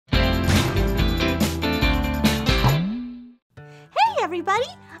everybody!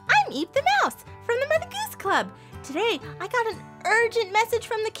 I'm Eep the Mouse from the Mother Goose Club. Today, I got an urgent message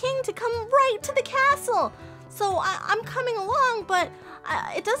from the king to come right to the castle. So I'm coming along, but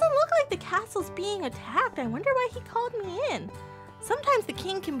it doesn't look like the castle's being attacked. I wonder why he called me in. Sometimes the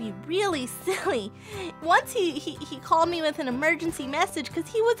king can be really silly. Once he called me with an emergency message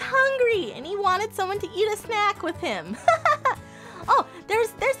because he was hungry and he wanted someone to eat a snack with him. Oh,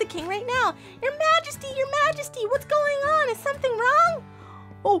 there's the king right now. Your Majesty, what's going on? Is something wrong?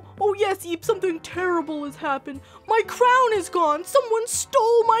 Oh yes, Eep, something terrible has happened. My crown is gone. Someone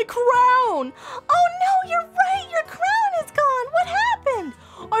stole my crown. Oh no, you're right. Your crown is gone. What happened?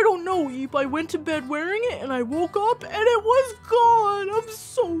 I don't know, Eep. I went to bed wearing it and I woke up and it was gone. I'm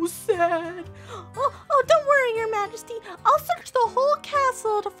so sad. Oh, don't worry, Your Majesty. I'll search the whole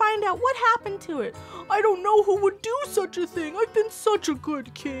castle to find out what happened to it. I don't know who would do such a thing. I've been such a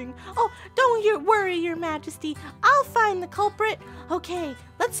good king. Oh, don't worry, Your Majesty. I'll find the culprit. Okay,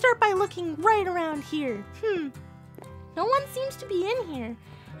 let's start by looking right around here. No one seems to be in here.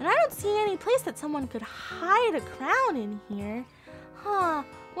 And I don't see any place that someone could hide a crown in here.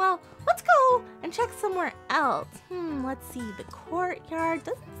 Well, let's go and check somewhere else. Let's see. The courtyard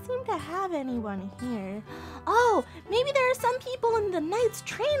doesn't seem to have anyone here. Oh, maybe there are some people in the knight's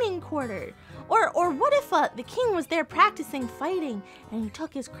training quarter. Or what if the king was there practicing fighting and he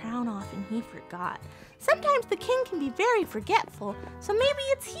took his crown off and he forgot? Sometimes the king can be very forgetful, so maybe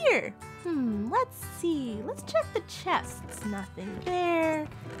it's here. Let's see. Let's check the chests. Nothing there.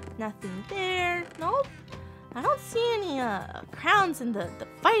 Nothing there. Nope. I don't see any crowns in the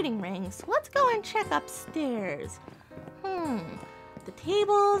fighting ring, so let's go and check upstairs. The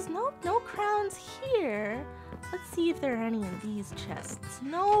tables, nope, no crowns here. Let's see if there are any in these chests.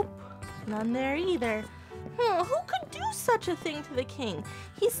 Nope, none there either. Who could do such a thing to the king?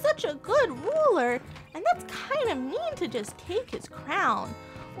 He's such a good ruler, and that's kind of mean to just take his crown.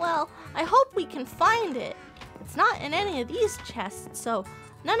 Well, I hope we can find it. It's not in any of these chests, so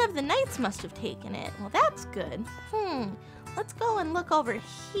none of the knights must have taken it. Well, that's good. Let's go and look over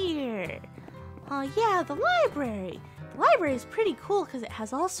here. Oh, yeah, the library. The library is pretty cool because it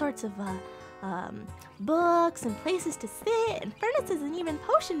has all sorts of books and places to sit and furnaces and even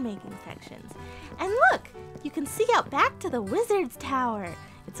potion-making sections. And look, you can see out back to the wizard's tower.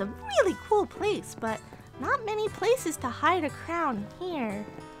 It's a really cool place, but not many places to hide a crown here.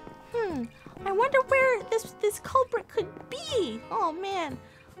 I wonder where this culprit could be. Oh, man.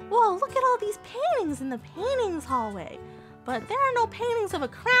 Whoa, look at all these paintings in the paintings hallway. But there are no paintings of a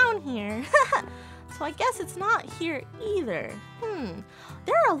crown here. So I guess it's not here either.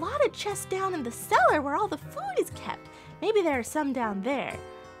 There are a lot of chests down in the cellar where all the food is kept. Maybe there are some down there.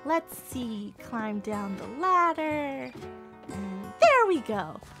 Let's see. Climb down the ladder. And there we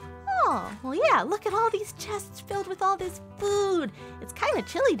go. Oh, well, yeah, look at all these chests filled with all this food. It's kind of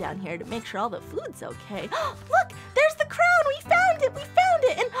chilly down here to make sure all the food's okay. Look, there's the crown. We found it.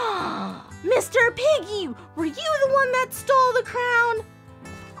 And Mr. Piggy, were you the one that stole the crown?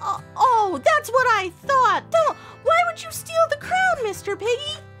 Oh, that's what I thought. Why would you steal the crown, Mr.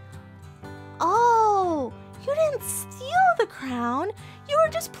 Piggy? Oh, you didn't steal the crown. You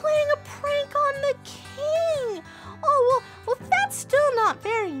were just playing a prank on the king. Oh, well, that's still not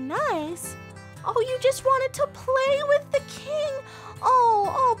very nice. Oh, you just wanted to play with the king.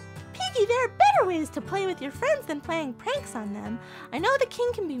 Oh, Piggy, there are better ways to play with your friends than playing pranks on them. I know the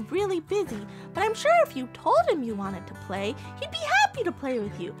king can be really busy, but I'm sure if you told him you wanted to play, he'd be happy to play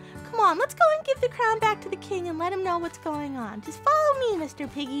with you. Come on, let's go and give the crown back to the king and let him know what's going on. Just follow me,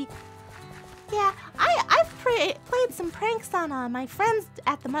 Mr. Piggy. Yeah, I've played some pranks on my friends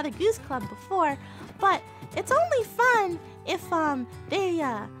at the Mother Goose Club before, but it's only fun if they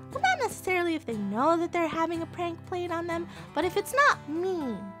well, not necessarily if they know that they're having a prank played on them, but if it's not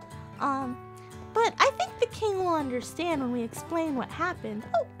mean. But I think the king will understand when we explain what happened.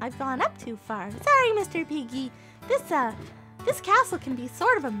 Oh, I've gone up too far. Sorry, Mr. Piggy. This castle can be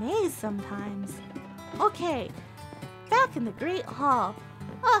sort of a maze sometimes. Okay, back in the Great Hall.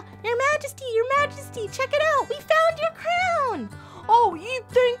 Your Majesty, check it out. We found your crown. Oh, Eep,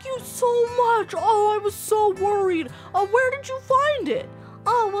 thank you so much. Oh, I was so worried. Where did you find it?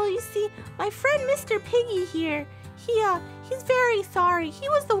 Oh, well, you see, my friend Mr. Piggy here, he's very sorry. He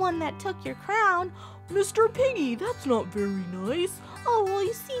was the one that took your crown. Mr. Piggy, that's not very nice. Oh, well,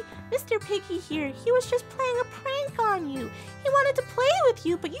 you see, Mr. Piggy here, he was just playing a prank on you. He wanted to play with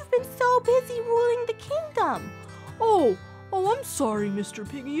you, but you've been so busy ruling the kingdom. Oh, I'm sorry, Mr.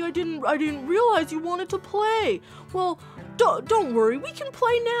 Piggy. I didn't realize you wanted to play. Well, don't worry. We can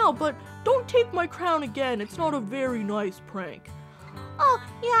play now, but don't take my crown again. It's not a very nice prank. Oh,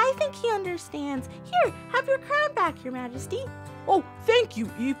 yeah, I think he understands. Here, have your crown back, Your Majesty. Oh, thank you,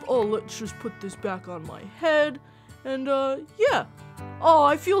 Eep. Oh, let's just put this back on my head. And, yeah. Oh,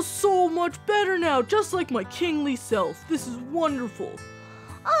 I feel so much better now, just like my kingly self. This is wonderful.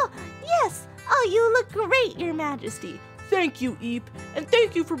 Oh, yes. Oh, you look great, Your Majesty. Thank you, Eep. And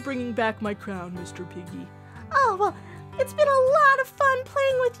thank you for bringing back my crown, Mr. Piggy. Oh, well, it's been a lot of fun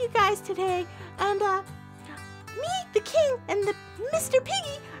playing with you guys today. And, me, the king, and the Mr.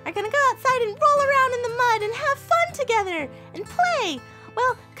 Piggy are gonna go outside and roll around in the mud and have fun together and play.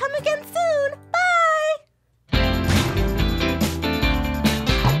 Well, come again soon. Bye!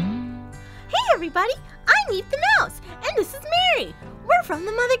 Hey, everybody. I'm Eep the Mouse, and this is Mary. We're from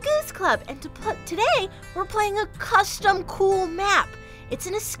the Mother Goose Club, and today we're playing a custom cool map. It's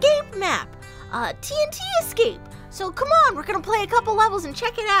an escape map, a TNT escape. So come on, we're gonna play a couple levels and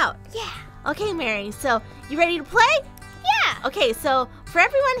check it out. Yeah. Okay, Mary, so you ready to play? Yeah. Okay, so for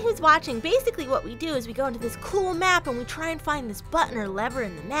everyone who's watching, basically what we do is we go into this cool map and we try and find this button or lever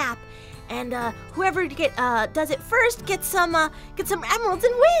in the map, and whoever does it first gets some emeralds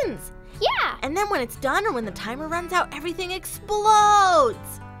and wins. Yeah. And then when it's done or when the timer runs out, everything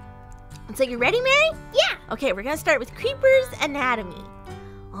explodes. And so you ready, Mary? Yeah. Okay, we're gonna start with Creeper's Anatomy.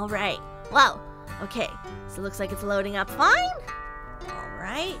 All right. Wow. Okay, so it looks like it's loading up fine. All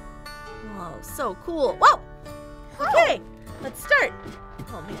right. Whoa, so cool. Whoa. Okay, let's start.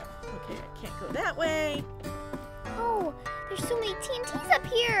 Oh man. Okay, I can't go that way. Oh, there's so many TNTs up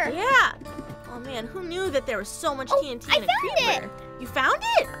here. Yeah. Oh man, who knew that there was so much TNT I in a found creeper? it. You found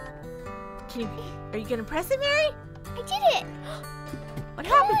it? Are you gonna press it, Mary? I did it. What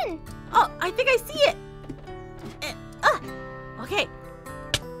Come happened? on. Oh, I think I see it. Okay.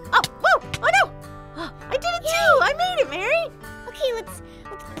 Oh, whoa! Oh no! Oh, I did it too! I made it, Mary! Okay, let's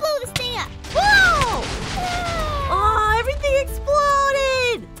blow this thing up. Whoa! Ah. Oh, everything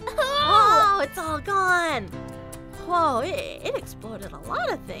exploded! Oh. Oh, it's all gone. Whoa, it exploded a lot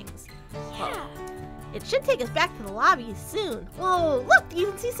of things. Yeah. It should take us back to the lobby soon. Whoa, look, you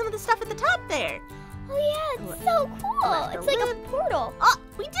can see some of the stuff at the top there. Oh yeah, it's so cool. It's like a portal. Oh,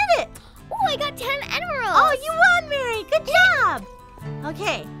 we did it! Oh, I got 10 emeralds. Oh, you won, Mary! Good job!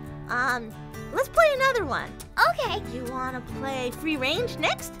 Okay, let's play another one. Okay. You want to play free range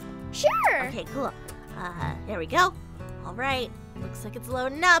next? Sure. Okay, cool. There we go. All right, looks like it's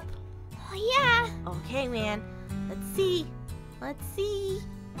loading up. Oh yeah. Okay, man. Let's see. All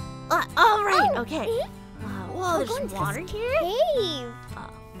right, okay. Whoa, there's some water here. Cave.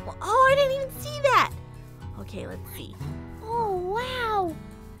 Oh, I didn't even see that. Okay, let's see. Oh wow.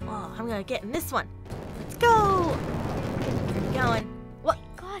 Oh, I'm gonna get in this one. Let's go. Where are we going? What?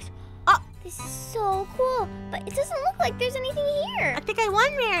 Gosh. Oh. This is so cool, but it doesn't look like there's anything here. I think I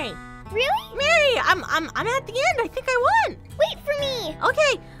won, Mary. Really? Mary, I'm at the end. I think I won. Wait for me.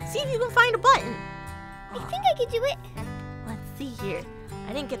 Okay, see if you can find a button. I think I could do it. Let's see here.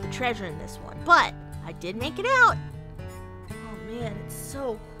 I didn't get the treasure in this one, but I did make it out. Oh man, it's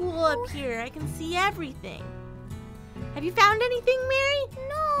so cool up here. I can see everything. Have you found anything, Mary?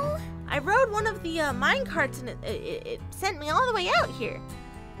 No. I rode one of the mine carts and it sent me all the way out here.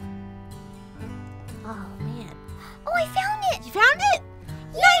 Oh man. Oh, I found it. You found it?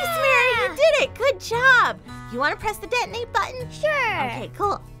 Yeah. Nice, Mary, you did it. Good job. You want to press the detonate button? Sure. Okay,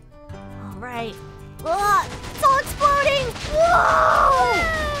 cool. All right. It's all exploding. Whoa!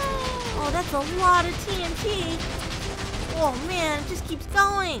 Oh, that's a lot of TNT. Oh man, it just keeps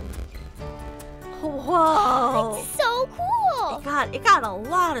going. Whoa! It's so cool. It got a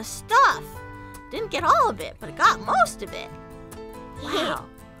lot of stuff. Didn't get all of it, but it got most of it. Wow.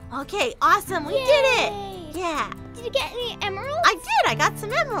 Okay, awesome. We did it. Yay. Yeah. Did you get any emeralds? I did. I got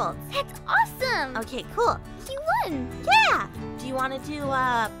some emeralds. That's awesome. Okay, cool. You won. Yeah. Do you want to do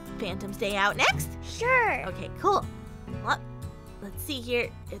Phantom's Day Out next? Sure. Okay, cool. Well, let's see here.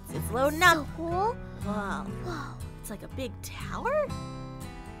 It's loading up. So cool. Wow. Whoa. It's like a big tower?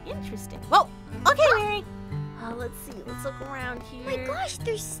 Interesting. Whoa. Okay, Mary. Let's see. Let's look around here. Oh my gosh,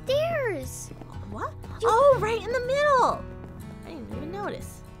 there's stairs. What? Oh, right in the middle. I didn't even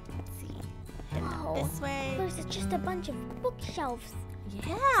notice. Let's see. Heading up this way. There's just a bunch of bookshelves.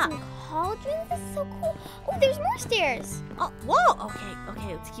 Yeah. Some cauldrons. This is so cool. Oh, there's more stairs. Oh, whoa.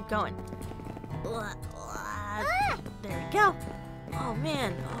 Okay, let's keep going. There we go. Oh,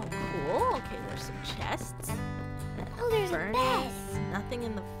 man. Oh, cool. Okay, there's some chests. Oh, there's a Furnace. bed. Nothing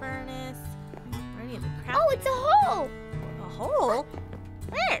in the furnace. Or any of the crap. Oh, it's a hole. A hole?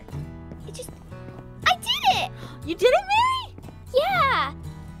 Where? I did it. You did it, Mary? Yeah.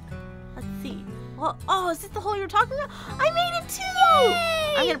 Let's see. Well, oh, is this the hole you were talking about? I made it too!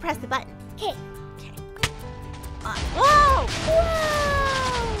 Yay! I'm gonna press the button. Okay. Okay. Whoa! Whoa.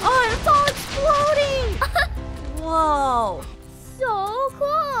 Oh, and it's all exploding! Whoa!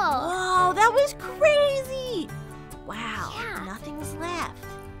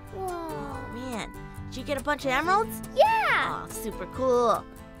 Did you get a bunch of emeralds? Yeah. Oh, super cool.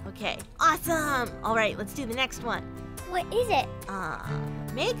 Okay, awesome. All right, let's do the next one. What is it?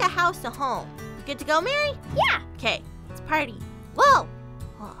 Make a house a home. You good to go, Mary? Yeah. Okay, let's party. Whoa!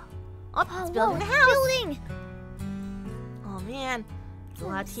 It's building the house. Building. Oh man, there's a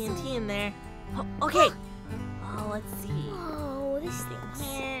lot of TNT in there. Oh, okay. Let's see. Oh, this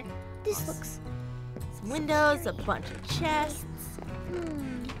Here, looks. some windows, a bunch of chests.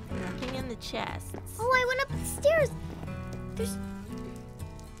 Hmm. Nothing in the chests. Oh, I went up the stairs.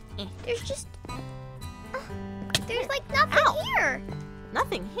 Eh. There's just. There's like nothing Ow. here.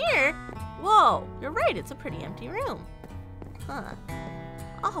 Nothing here? Whoa, you're right, it's a pretty empty room. Huh.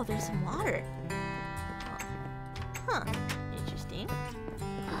 Oh, there's some water. Huh, interesting.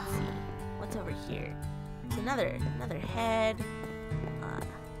 Let's see, what's over here? It's another head.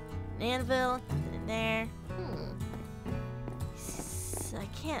 An anvil, nothing in there. I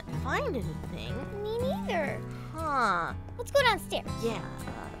can't find anything. Me neither. Huh. Let's go downstairs. Yeah.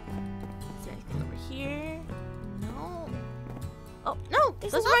 Is there anything over here? No. Oh, no!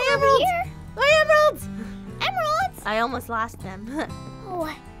 There's Those a are my lever emeralds! here. My emeralds! Emeralds. I almost lost them. Oh,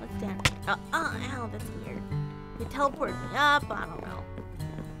 What's down here? Ow, that's weird. They teleported me up. I don't know.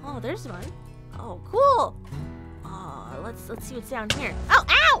 Oh, there's one. Oh, cool. Oh, let's see what's down here. Oh,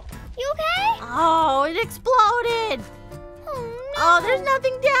 ow! you okay? Oh, it exploded. Oh no. Oh, there's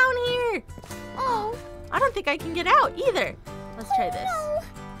nothing down here. Oh. I don't think I can get out either. Let's try this. No.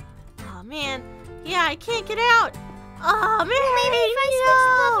 Oh man, yeah, I can't get out. Oh man, Maybe if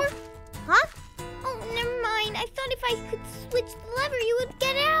I switch the lever. Huh? Oh, never mind. I thought if I could switch the lever, you would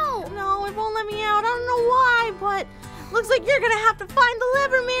get out. No, it won't let me out. I don't know why, but looks like you're gonna have to find the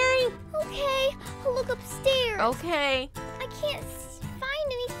lever, Mary. Okay, I'll look upstairs. Okay. I can't find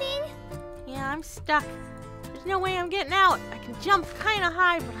anything. Yeah, I'm stuck. There's no way I'm getting out. I can jump kind of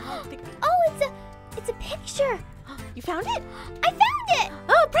high, but I don't think. Oh, it's a picture. You found it? I found it.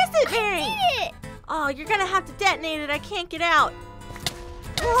 Oh, press it, Mary. I did it. Oh, you're gonna have to detonate it. I can't get out.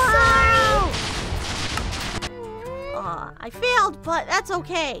 Wow. I failed, but that's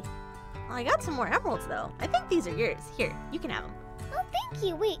okay. I got some more emeralds, though. I think these are yours. Here, you can have them. Oh, thank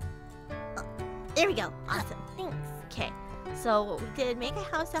you. Wait. There we go. Awesome. Thanks. Okay, so what we did, make a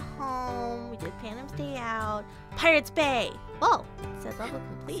house a home. We did Phantom's Day Out. Pirates Bay. Whoa, it said level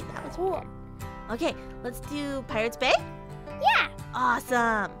complete. That was weird. Okay, let's do Pirates Bay. Yeah.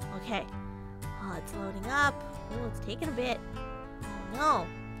 Awesome. Okay. Oh, it's loading up. Oh, it's taking a bit. Oh, no.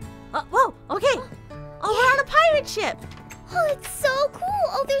 Oh, whoa, okay. Oh, we're on a pirate ship. Oh, it's so cool.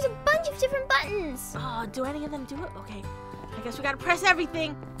 Oh, there's a bunch of different buttons. Oh, do any of them do it? Okay. I guess we gotta press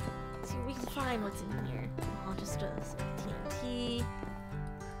everything. See if we can find what's in here. I'll just some TNT.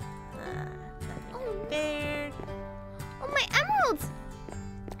 Nothing right there. Oh, my emeralds.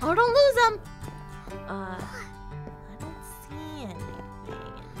 Oh, don't lose them. I don't see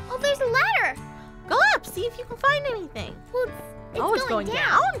anything. Oh, there's a ladder. Go up, see if you can find anything. Well, It's going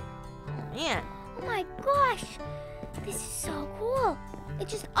down. Oh man. Oh my gosh. This is so cool.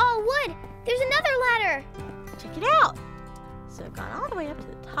 It's just all wood. There's another ladder. Check it out. So I've gone all the way up to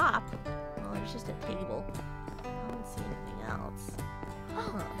the top. Well, there's just a table. I don't see anything else.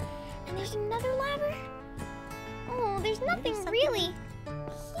 Oh, and there's another ladder. Oh, there's nothing something- really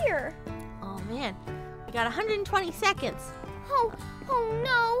here. Oh man, we got 120 seconds. Oh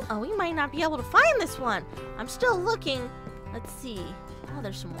no. Oh, we might not be able to find this one. I'm still looking. Let's see. Oh,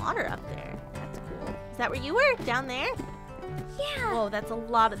 there's some water up there. That's cool. Is that where you were? Down there? Yeah. Oh, that's a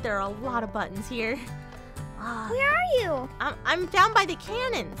lot of. There are a lot of buttons here. Where are you? I'm down by the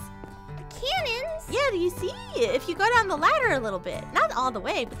cannons. The cannons? Yeah, do you see? If you go down the ladder a little bit, not all the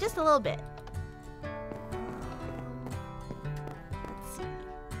way, but just a little bit. Let's see.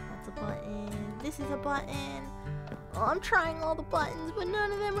 That's a button. This is a button. Oh, I'm trying all the buttons, but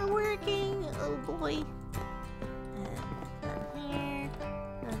none of them are working. Oh boy. None here.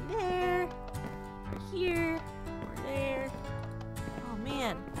 None there. Or here. Or there. Oh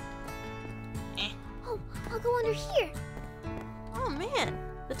man. Oh, I'll go under here. Oh man.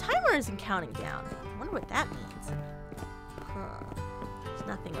 The timer isn't counting down. I wonder what that means. Huh. There's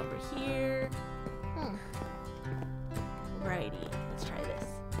nothing over here. Righty. Let's try this.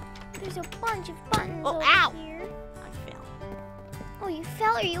 There's a bunch of buttons Oh, over ow! here. I failed. Oh, you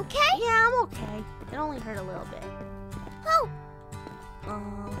fell? Are you okay? Yeah, I'm okay. It only hurt a little bit. Oh.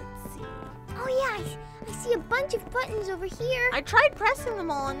 Let's see. Oh yeah, I see a bunch of buttons over here. I tried pressing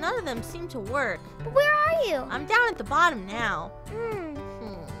them all and none of them seemed to work. But where are you? I'm down at the bottom now. Hmm.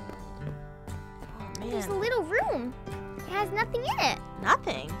 Oh There's a man. little room. It has nothing in it.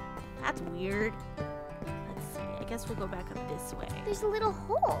 Nothing. That's weird. Let's see. I guess we'll go back up this way. There's a little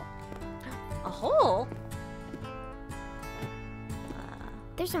hole. hole?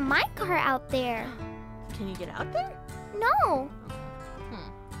 There's a minecart out there. Can you get out there? No.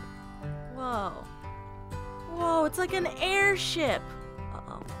 Whoa. Whoa, it's like an airship.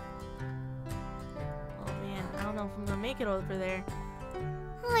 Uh-oh. Oh man, I don't know if I'm gonna make it over there.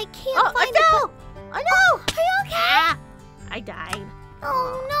 Oh, I can't I find fell! I know! Are you okay? Ah, I died.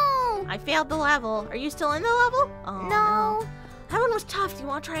 Oh, I failed the level. Are you still in the level? Oh no. That one was tough. Do you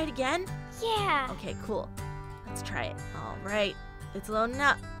want to try it again? Yeah. Okay, cool. Let's try it. All right. It's loading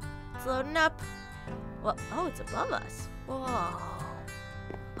up. It's loading up. Well, oh, it's above us. Whoa.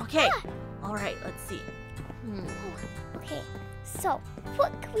 Okay. All right, let's see. Okay, so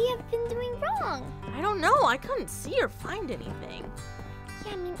what could we have been doing wrong? I don't know. I couldn't see or find anything.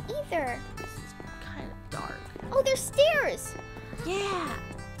 Yeah, me neither. This is kind of dark. Oh, there's stairs. Yeah.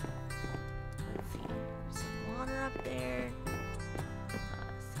 Let's see. There's some water up there.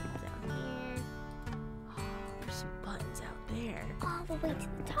 Some down here. Oh, there's some buttons out there. All the way to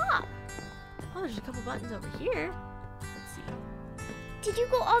the top. Oh, there's a couple buttons over here. Let's see. Did you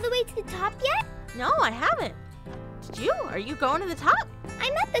go all the way to the top yet? No, I haven't. Did you? Are you going to the top?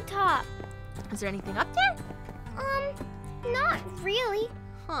 I'm at the top. Is there anything up there? Not really.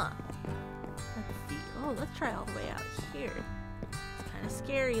 Huh. Let's see. Oh, let's try all the way out here. It's kind of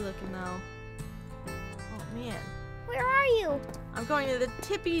scary looking though. Oh man. Where are you? I'm going to the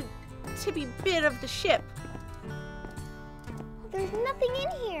tippy bit of the ship. There's nothing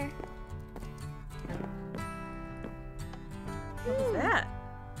in here. What was that?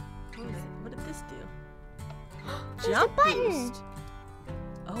 What did this do? There's Jump a button. boost.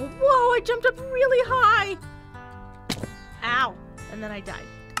 Oh, whoa, I jumped up really high. Ow. And then I died.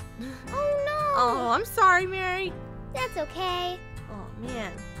 Oh no. Oh, I'm sorry, Mary. That's okay. Oh,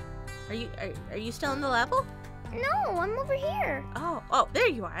 man. Are you still in the level? No, I'm over here. Oh, there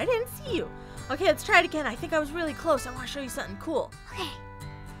you are. I didn't see you. Okay, let's try it again. I think I was really close. I want to show you something cool. Okay.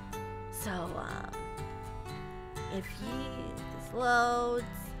 So, if this loads,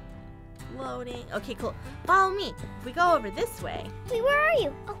 loading. Okay, cool. Follow me. If we go over this way, Wait, where are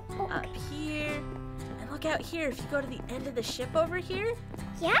you? Oh, up okay. here, and look out here. If you go to the end of the ship over here,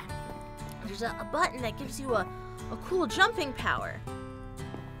 Yeah? there's a button that gives you a cool jumping power.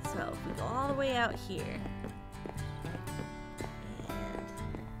 So if we go all the way out here, and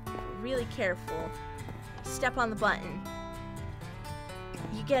if we're really careful, step on the button,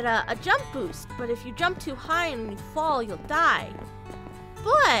 you get a jump boost. But if you jump too high and you fall, you'll die.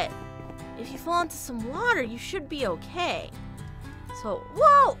 But if you fall into some water, you should be okay. So,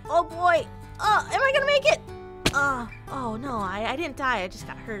 whoa, oh boy, am I gonna make it? Oh no, I didn't die, I just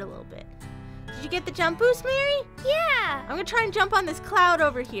got hurt a little bit. Did you get the jump boost, Mary? Yeah. I'm gonna try and jump on this cloud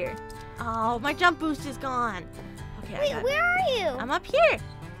over here. Oh, my jump boost is gone. Okay, Wait, where are you? I'm up here.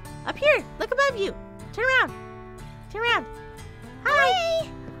 Up here, look above you. Turn around. Turn around.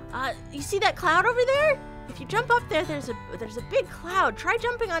 Hi. You see that cloud over there? If you jump up there, there's a big cloud. Try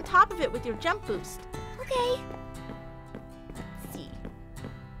jumping on top of it with your jump boost. Okay. Let's see.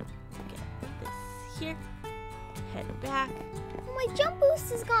 Get this here. Head back. Oh, my jump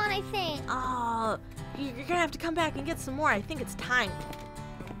boost is gone, I think. Oh, you're gonna have to come back and get some more. I think it's timed.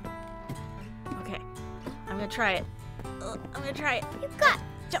 Okay, I'm gonna try it. I'm gonna try it. You got.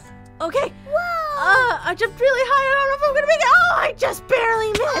 Jump. Okay. Whoa. I jumped really high. I don't know if I'm gonna make it. Oh, I just barely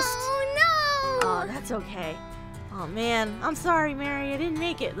missed. Oh no. Oh, that's okay. Oh man, I'm sorry, Mary. I didn't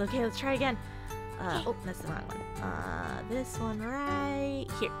make it. Okay, let's try again. Oh, that's the wrong one. This one right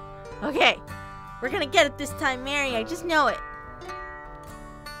here. Okay, we're gonna get it this time, Mary. I just know it.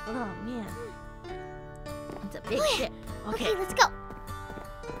 Oh man, it's a big ship. Okay, let's go.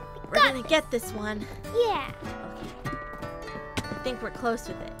 We're gonna get this one. Yeah. Okay. I think we're close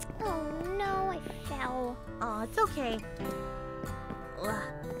with it. Oh no, I fell. Oh, it's okay. Ugh.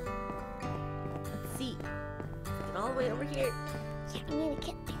 Let's see. Get all the way over here. Yeah, I need to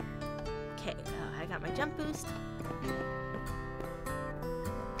get there. Okay, I got my jump boost.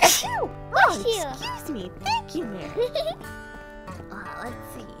 Achoo! Oh, Bless you. excuse me. Thank you, Mary.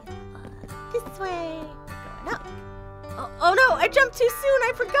 Let's see. This way. Going up. Oh no, I jumped too soon.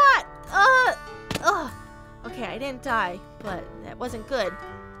 I forgot. Okay, I didn't die, but that wasn't good.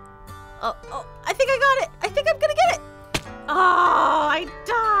 Oh, I think I got it. I think I'm gonna get it. Oh, I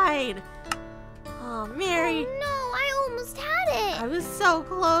died. Oh, Mary. Oh no, I almost had it. I was so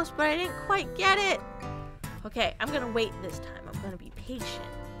close, but I didn't quite get it. Okay, I'm gonna wait this time. I'm gonna be patient.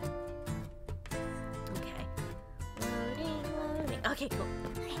 Okay. Loading. Okay, cool.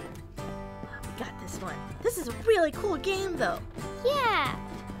 Okay. We got this one. This is a really cool game, though. Yeah.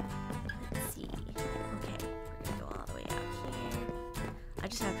 Let's see. Okay, we're gonna go all the way out here. I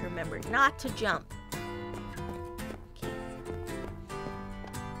just have to to remember not to jump. Okay.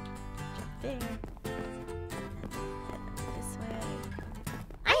 Jump there. And this way.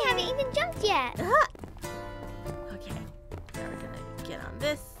 I haven't even jumped yet. Okay. Now we're gonna get on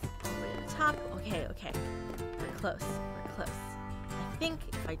this. All the way to the top. Okay, okay. We're close. We're close. I think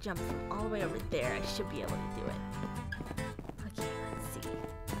if I jump from all the way over there, I should be able to do it. Okay, let's see.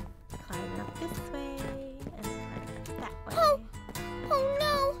 Climbing up this way and climbing up that way. Oh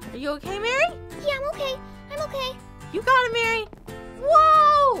no. Are you okay, Mary? Yeah, I'm okay. I'm okay. You got it, Mary.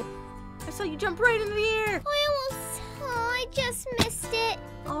 Whoa! I saw you jump right into the air. I just missed it.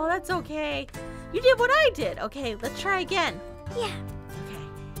 Oh, that's okay. You did what I did. Okay, let's try again. Yeah. Okay.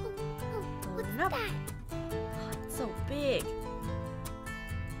 What's Loading up. that? Oh, it's so big.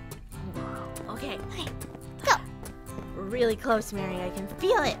 Wow. Okay. Okay, go. We're really close, Mary. I can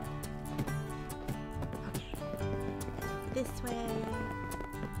feel it. Okay. This way.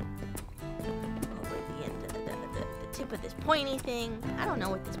 Over the end, the tip of this pointy thing. I don't know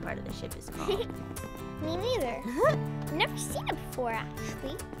what this part of the ship is called. Me neither. I've never seen it before,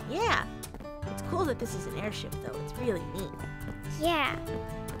 actually. Yeah. It's cool that this is an airship, though. It's really neat. Yeah.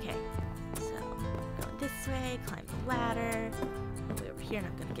 Okay. So, going this way, climb the ladder. All the way over here, and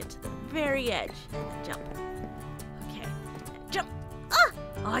I'm going to get to the very edge. And then jump. Okay. And jump. Ah!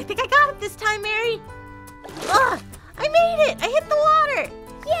 Oh, I think I got it this time, Mary. Ah! I made it! I hit the water!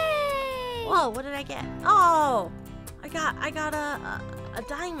 Yay! Whoa, what did I get? Oh! I got a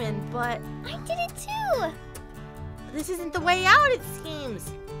diamond, but I did it too. this isn't the way out, it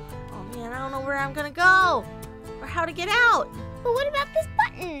seems. Oh man, I don't know where I'm gonna go or how to get out. But what about this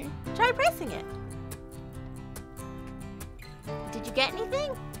button? Try pressing it. Did you get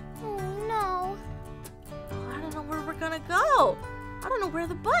anything? Oh no. Oh, I don't know where we're gonna go. I don't know where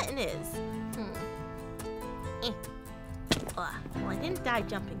the button is. Well, I didn't die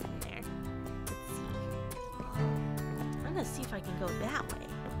jumping from there. Let's see. I'm gonna see if I can go that way.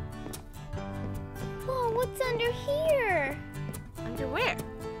 Whoa, what's under here? Under where?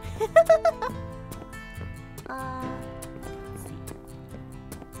 Let's see.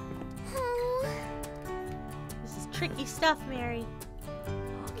 Oh, This is tricky stuff, Mary.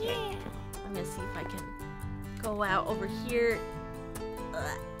 Okay. yeah. I'm gonna see if I can go out over here.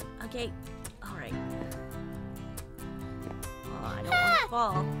 Okay. All right. Oh, I don't want to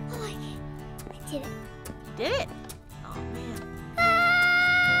fall. Oh, I did it. You did it? Oh man.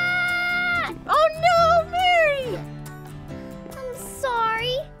 Ah! Oh no, Mary! I'm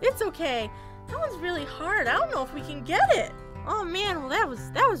sorry. It's okay. That one's really hard. I don't know if we can get it. Oh man, well that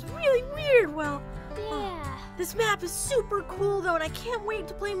was really weird. Well, Yeah. this map is super cool though, and I can't wait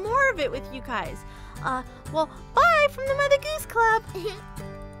to play more of it with you guys. Well, bye from the Mother Goose Club.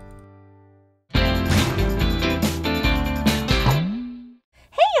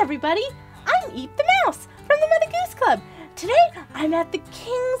 Hey everybody, I'm Eep the Mouse from the Mother Goose Club. Today I'm at the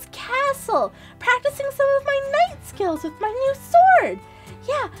King's Castle, practicing some of my knight skills with my new sword.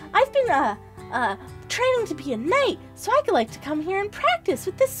 Yeah, I've been training to be a knight, so I could like to come here and practice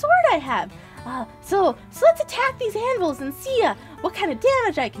with this sword I have. So let's attack these anvils and see what kind of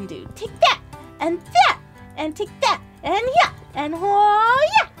damage I can do. Take that, and take that, and yeah, and oh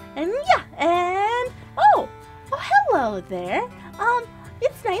yeah, and yeah, and oh hello there.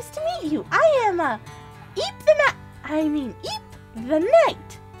 It's nice to meet you. I am Eep the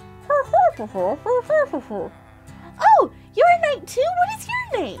Knight. Oh, you're a knight too? What is your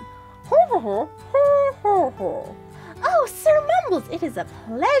name? Oh, Sir Mumbles, it is a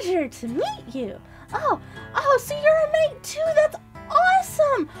pleasure to meet you. Oh, so you're a knight too? That's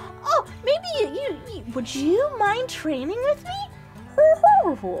awesome. Oh, maybe you would you mind training with me?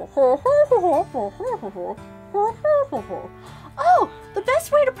 Oh, the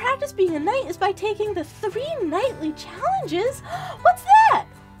best way to practice being a knight is by taking the 3 knightly challenges. What's that?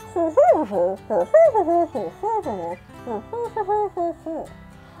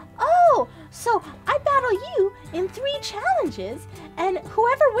 Oh, so I battle you in 3 challenges, and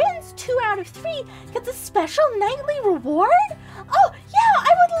whoever wins 2 out of 3 gets a special nightly reward? Oh, yeah,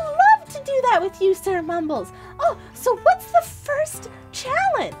 I would love to do that with you, Sir Mumbles. Oh, so what's the first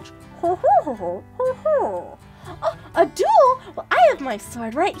challenge? Oh, a duel? Well, I have my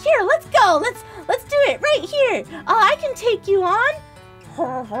sword right here. Let's go. Let's do it right here. I can take you on.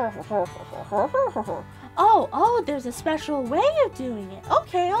 Oh, there's a special way of doing it.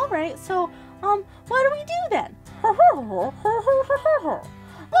 Okay, all right. So, what do we do then?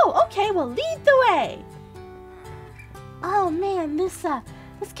 Oh, okay. Well, lead the way. Oh man, this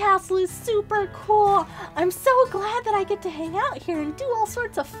castle is super cool. I'm so glad that I get to hang out here and do all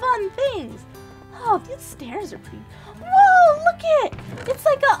sorts of fun things. Oh, these stairs are pretty. Whoa, look it! It's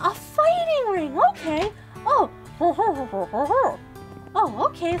like a fighting ring. Okay. Oh. Oh,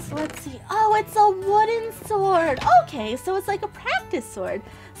 okay, so let's see. Oh, it's a wooden sword. Okay, so it's like a practice sword,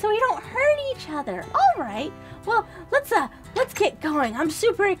 so we don't hurt each other. All right. Well, let's get going. I'm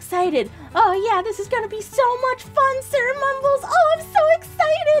super excited. Oh yeah, this is gonna be so much fun, Sir Mumbles. Oh, I'm so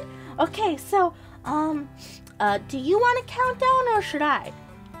excited. Okay, so do you want to count down or should I?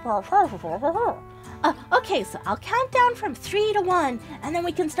 Okay, so I'll count down from 3 to 1, and then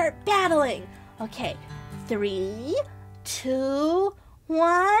we can start battling. Okay, 3, 2,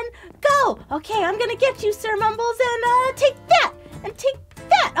 1, go! Okay, I'm gonna get you, Sir Mumbles, and take that, and take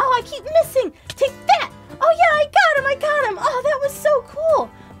that. Oh, I keep missing. Take that. Oh yeah, I got him. Oh, that was so cool.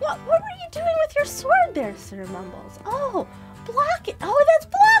 What were you doing with your sword there, Sir Mumbles? Oh, block it. Oh, that's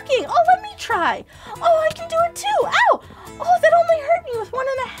blocking. Oh, let me try. Oh, I can do it too. Ow! Oh, that only hurt me with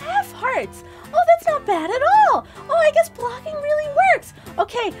 1.5 hearts. Oh, that's not bad at all. Oh, I guess blocking really works.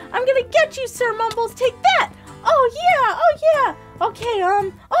 Okay, I'm gonna get you, Sir Mumbles. Take that. Oh yeah. Okay,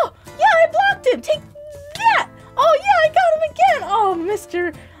 oh yeah, I blocked him. Take that. Oh yeah, I got him again.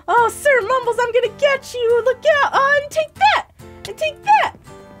 Oh, Sir Mumbles, I'm gonna get you. Look out. And take that. And take that.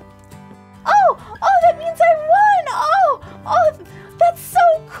 Oh, that means I won. Oh, that's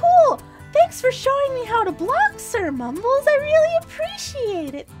so cool. Thanks for showing me how to block, Sir Mumbles. I really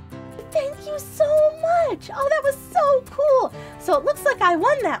appreciate it. Thank you so much. Oh, that was so cool. So it looks like I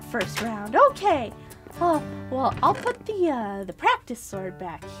won that first round. Okay. Oh, well, I'll put the practice sword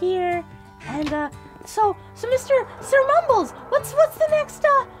back here. And so Mr. Sir Mumbles, what's the next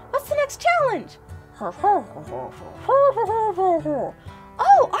challenge?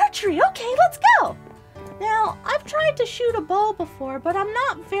 Oh, archery. Okay, let's go. Now, I've tried to shoot a bow before, but I'm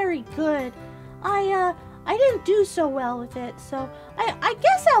not very good. I didn't do so well with it, so I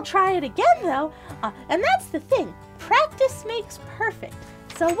guess I'll try it again, though. And that's the thing. Practice makes perfect.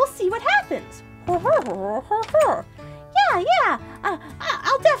 So we'll see what happens. Yeah.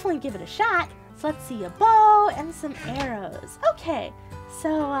 I'll definitely give it a shot. So let's see, a bow and some arrows. Okay.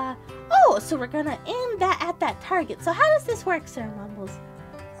 So, so we're gonna aim that at that target. So how does this work, Sir Mumbles?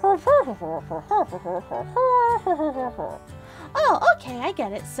 Oh, okay, I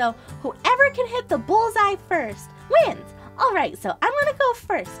get it. So whoever can hit the bullseye first wins. All right, so I'm gonna go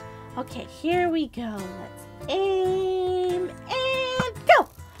first. Okay, here we go. Let's aim and go.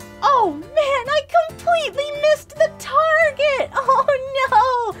 Oh man, I completely missed the target. Oh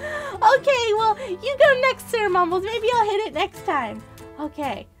no. Okay, well, you go next, Sir Mumbles. Maybe I'll hit it next time.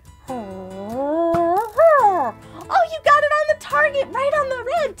 Okay. Oh, you got it on the target, right on the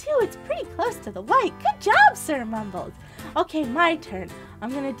red, too. It's pretty close to the white. Good job, Sir Mumbles. Okay, my turn.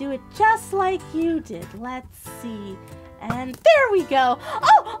 I'm going to do it just like you did. Let's see. And there we go.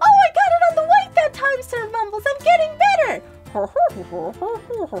 Oh, I got it on the white that time, Sir Mumbles. I'm getting better.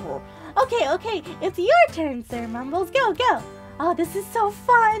 Okay, it's your turn, Sir Mumbles. Go. Oh, this is so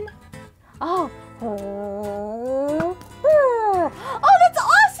fun. Oh, that's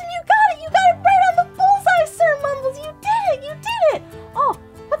awesome! You got it! You got it right on the bullseye, Sir Mumbles! You did it! Oh,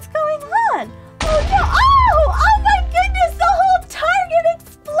 what's going on? Oh, no! Oh my goodness! The whole target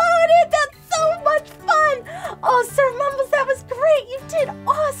exploded! That's so much fun! Oh, Sir Mumbles, that was great! You did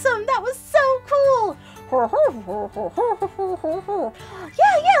awesome! That was so cool!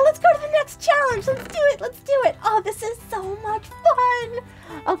 Yeah, let's go to the next challenge! Let's do it! Oh, this is so much fun!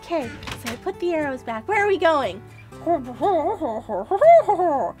 Okay, so I put the arrows back. Where are we going? A horse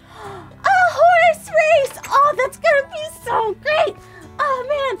race! Oh, that's gonna be so great! Oh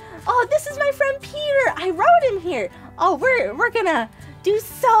man! Oh, this is my friend Peter. I rode him here. Oh, we're gonna do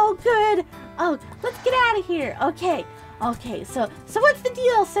so good. Oh, let's get out of here. Okay. So what's the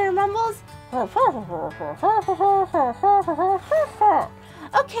deal, Sir Mumbles?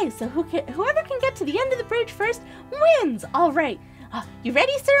 Okay, so whoever can get to the end of the bridge first wins. All right. You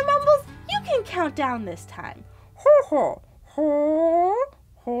ready, Sir Mumbles? You can count down this time.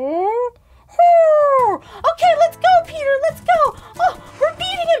 Okay, let's go, Peter. Let's go. Oh, we're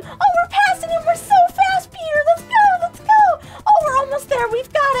beating him. Oh, we're passing him. We're so fast, Peter. Let's go. Oh, we're almost there.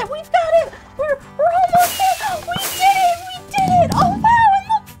 We've got it. We're almost there. We did it. Oh, wow. And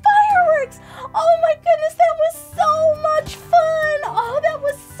look, fireworks. Oh, my goodness. That was so much fun. Oh, that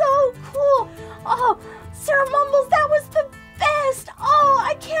was so cool. Oh, Sir Mumbles, that was the best. Oh,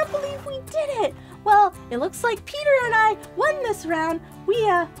 I can't believe we did it. Well, it looks like Peter and I won this round.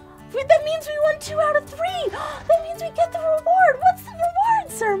 That means we won 2 out of 3. That means we get the reward. What's the reward,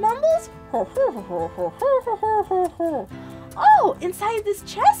 Sir Mumbles? Oh, inside this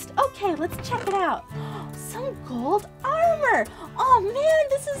chest? Okay, let's check it out. So some gold armor. Oh man,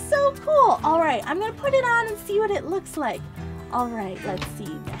 this is so cool. All right, I'm gonna put it on and see what it looks like. All right, let's see.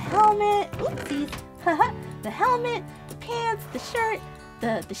 The helmet. Oopsies. The helmet, the pants, the shirt,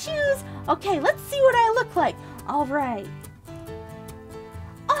 the shoes. Okay, let's see what I look like. All right.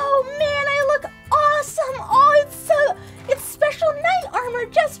 Oh man, I look awesome. Oh, it's special night armor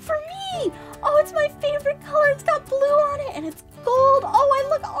just for me. Oh, it's my favorite color. It's got blue on it and it's gold. Oh, I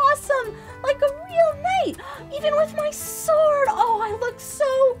look awesome, like a real knight. Even with my sword. Oh, I look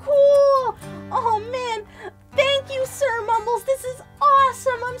so cool. Oh man, thank you, Sir Mumbles. This is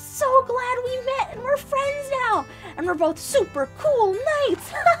awesome. I'm so glad we met and we're friends now. And we're both super cool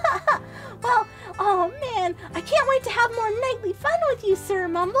knights. Well, oh man, I can't wait to have more nightly fun with you, Sir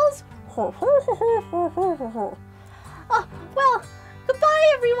Mumbles. Oh, well,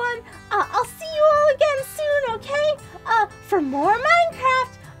 goodbye, everyone. I'll see you all again soon, okay? For more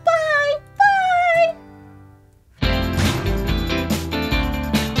Minecraft. Bye! Bye!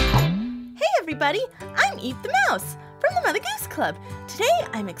 Hey, everybody. I'm Eat the Mouse from the Mother Goose Club. Today,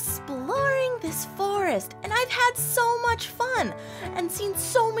 I'm exploring this forest, and I've had so much fun and seen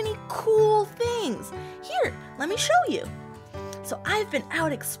so many cool things. Here, let me show you. So I've been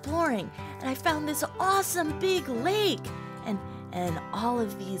out exploring, and I found this awesome big lake, and all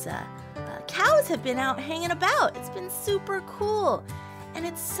of these cows have been out hanging about. It's been super cool, and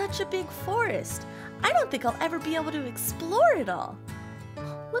it's such a big forest. I don't think I'll ever be able to explore it all.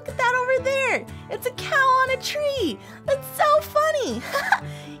 Look at that over there. It's a cow on a tree. That's so funny.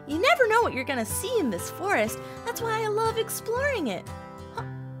 You never know what you're gonna see in this forest. That's why I love exploring it. Huh?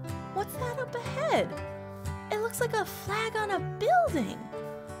 What's that up ahead? It looks like a flag on a building.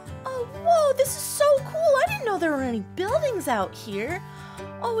 Oh, whoa, this is so cool. I didn't know there were any buildings out here.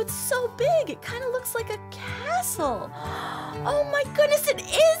 Oh, it's so big. It kind of looks like a castle. Oh my goodness, it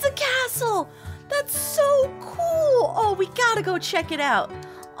is a castle. That's so cool. Oh, we gotta go check it out.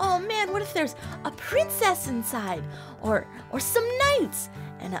 Oh man, what if there's a princess inside? Or some knights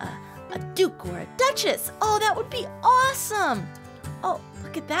and a duke or a duchess? Oh, that would be awesome. Oh,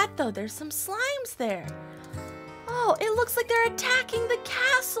 look at that though. There's some slimes there. Oh, it looks like they're attacking the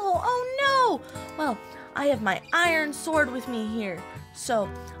castle. Oh no. Well, I have my iron sword with me here, so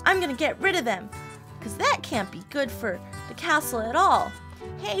I'm gonna get rid of them, because that can't be good for the castle at all.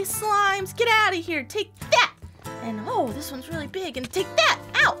 Hey, slimes, get out of here. Take that. And oh, this one's really big. And take that.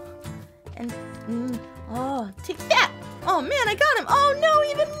 Ow. And oh, take that. Oh man, I got him. Oh no,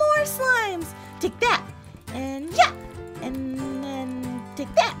 even more slimes. Take that. And yeah. And then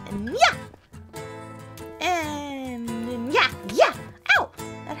take that. And yeah. And yeah. Yeah. Ow.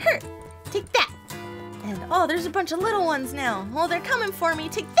 That hurt. Take that. And oh, there's a bunch of little ones now. Oh, they're coming for me.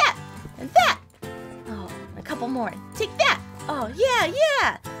 Take that. And that. Oh, a couple more. Take that. Oh,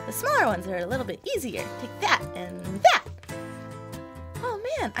 yeah. The smaller ones are a little bit easier. Take that and that. Oh,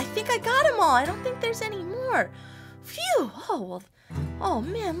 man, I think I got them all. I don't think there's any more. Phew. Oh, well. Oh,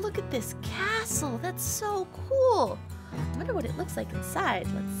 man, look at this castle. That's so cool. I wonder what it looks like inside.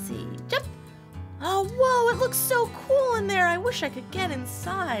 Let's see. Jump. Oh, whoa, it looks so cool in there. I wish I could get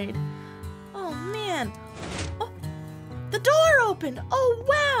inside. Oh, man. Oh, the door opened. Oh,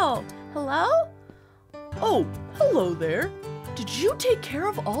 wow. Hello? Oh, hello there. Did you take care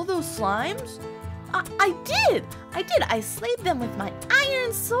of all those slimes? I did. I slayed them with my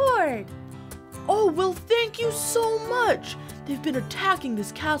iron sword. Oh, well, thank you so much. They've been attacking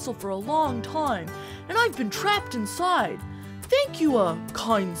this castle for a long time, and I've been trapped inside. Thank you,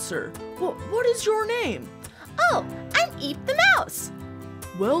 kind sir. What is your name? Oh, I'm Eep the Mouse.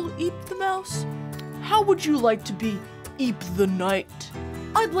 Well, Eep the Mouse, how would you like to be Eep the Knight?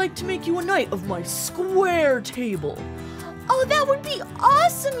 I'd like to make you a knight of my square table. Oh, that would be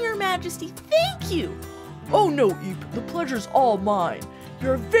awesome, Your Majesty. Thank you. Oh no, Eep, the pleasure's all mine.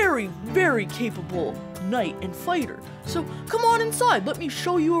 You're a very, very capable knight and fighter. So come on inside, let me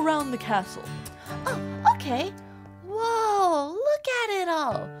show you around the castle. Oh, okay. Whoa, look at it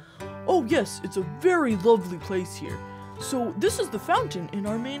all. Oh yes, it's a very lovely place here. So this is the fountain in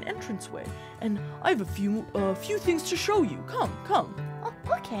our main entranceway, and I have a few things to show you. Come. Oh,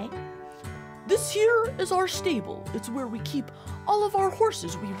 okay. This here is our stable. It's where we keep all of our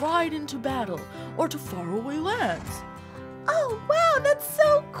horses we ride into battle or to faraway lands. Oh, wow, that's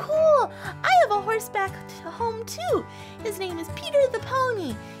so cool. I have a horse back home, too. His name is Peter the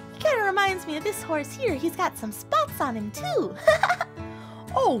Pony. He kind of reminds me of this horse here. He's got some spots on him, too.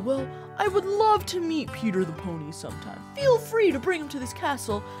 Oh, well, I would love to meet Peter the Pony sometime. Feel free to bring him to this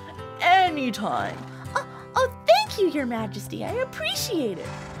castle anytime. Oh, thank you, Your Majesty. I appreciate it.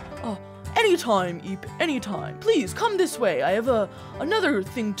 Anytime, Eep, anytime. Please, come this way. I have another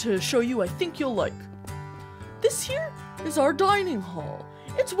thing to show you I think you'll like. this here is our dining hall.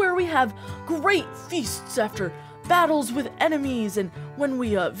 It's where we have great feasts after battles with enemies and when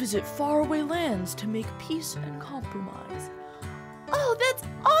we visit faraway lands to make peace and compromise. Oh, that's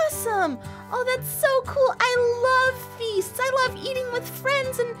awesome! Oh, that's so cool. I love feasts. I love eating with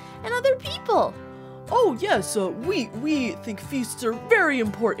friends and other people. Oh yes, we think feasts are very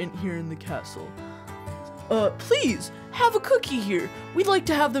important here in the castle. Please, have a cookie here. We'd like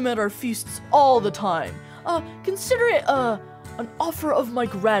to have them at our feasts all the time. Consider it, an offer of my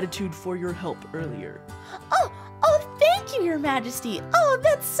gratitude for your help earlier. Oh, thank you, Your Majesty. Oh,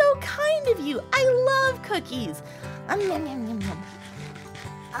 that's so kind of you. I love cookies. Yum, yum, yum, yum.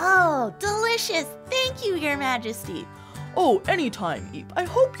 Oh, delicious. Thank you, Your Majesty. Oh, anytime, Eep. I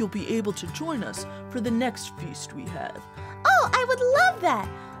hope you'll be able to join us for the next feast we have. Oh, I would love that.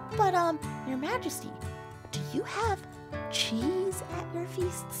 But, Your Majesty, do you have cheese at your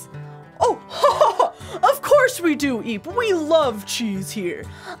feasts? Oh, of course we do, Eep. We love cheese here.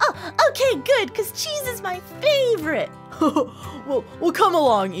 Oh, okay, good, because cheese is my favorite. Well, come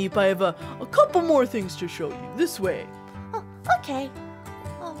along, Eep. I have a couple more things to show you. This way. Oh, okay.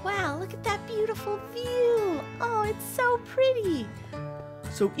 Oh, wow, look at that beautiful view. Oh, it's so pretty.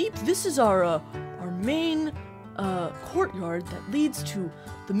 So, Eep, this is our main courtyard that leads to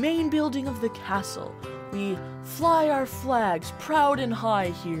the main building of the castle. We fly our flags proud and high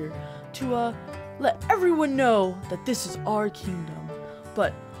here to let everyone know that this is our kingdom.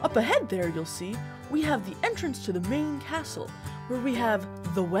 But up ahead there, you'll see, we have the entrance to the main castle, where we have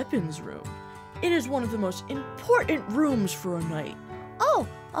the weapons room. It is one of the most important rooms for a knight.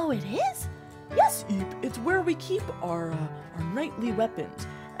 Oh, it is? Yes, Eep, it's where we keep our knightly weapons.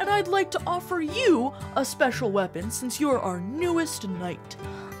 And I'd like to offer you a special weapon since you're our newest knight.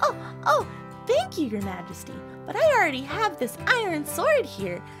 Oh, thank you, Your Majesty. But I already have this iron sword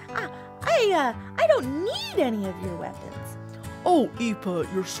here. I don't need any of your weapons. Oh, Eep,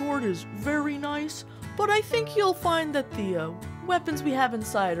 your sword is very nice, but I think you'll find that the weapons we have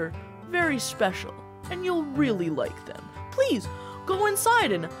inside are very special, and you'll really like them. Please, go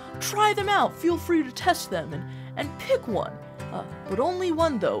inside and try them out. Feel free to test them and pick one. But only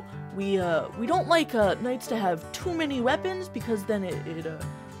one, though. We don't like knights to have too many weapons because then it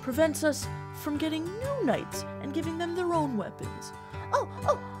prevents us from getting new knights and giving them their own weapons.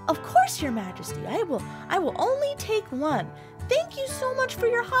 Oh, of course, Your Majesty. I will only take one. Thank you so much for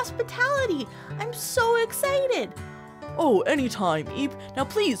your hospitality. I'm so excited. Oh, anytime, Eep. Now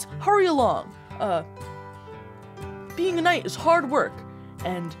please, hurry along. Being a knight is hard work,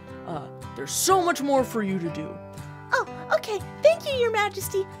 and there's so much more for you to do. Oh, okay. Thank you, Your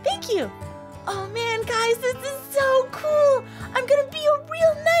Majesty. Thank you. Oh man, guys, this is so cool. I'm gonna be a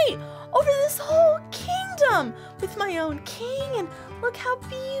real knight over this whole kingdom with my own king, and look how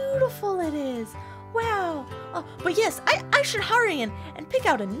beautiful it is. Wow. But yes, I should hurry and pick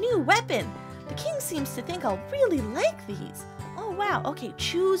out a new weapon. The king seems to think I'll really like these. Oh, wow. Okay,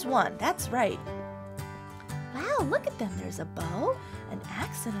 choose one. That's right. Wow, look at them. There's a bow, an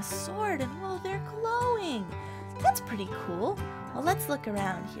axe, and a sword, and whoa, they're glowing. That's pretty cool. Well, let's look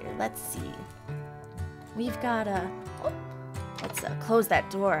around here. Let's see. We've got let's close that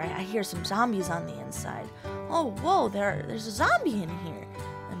door. I hear some zombies on the inside. Oh, whoa, there's a zombie in here.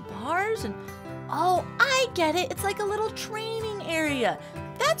 And bars and... Oh, I get it. It's like a little training area.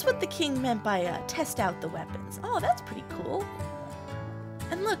 That's what the king meant by test out the weapons. Oh, that's pretty cool.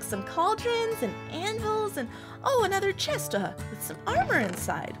 And look, some cauldrons and anvils and, oh, another chest with some armor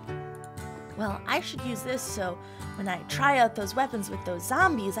inside. Well, I should use this so when I try out those weapons with those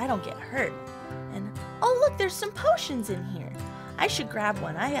zombies, I don't get hurt. And, oh, look, there's some potions in here. I should grab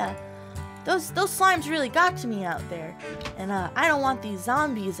one. Those slimes really got to me out there. And I don't want these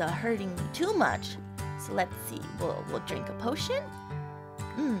zombies hurting me too much. So let's see. We'll drink a potion.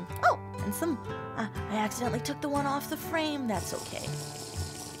 Oh, and some... I accidentally took the one off the frame. That's okay.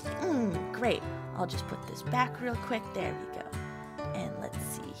 Great. I'll just put this back real quick. There we go. And let's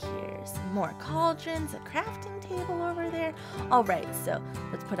see here. Some more cauldrons, a crafting table over there. All right, so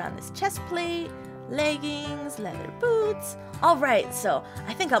let's put on this chest plate, leggings, leather boots. All right, so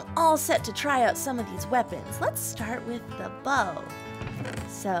I think I'm all set to try out some of these weapons. Let's start with the bow.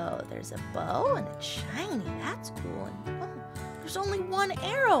 So there's a bow and it's shiny. That's cool. And there's only one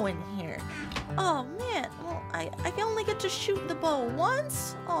arrow in here. Oh man, well, I only get to shoot the bow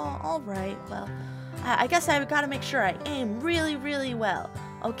once? Oh, all right, well, I guess I've got to make sure I aim really, really well.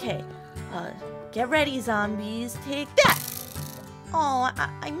 Okay, get ready, zombies. Take that! Oh,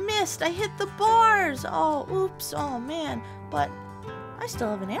 I missed. I hit the bars. Oh, oops. Oh, man. But I still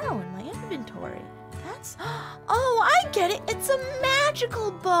have an arrow in my inventory. that's... Oh, I get it. It's a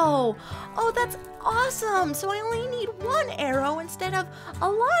magical bow. Oh, that's awesome. So I only need one arrow instead of a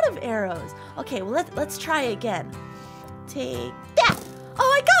lot of arrows. Okay, well, let's try again. Take that.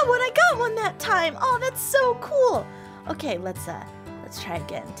 Oh, I got one that time. Oh, that's so cool. Okay, let's try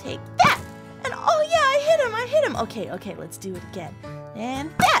again. Take that. And oh yeah, I hit him. Okay, let's do it again. And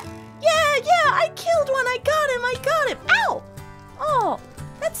that. Yeah, I killed one. I got him. Ow. Oh,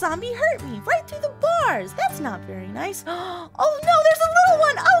 that zombie hurt me right through the bars. That's not very nice. Oh no, there's a little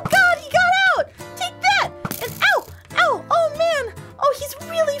one. Oh God, he got out. Take that. And ow. Oh man. Oh, he's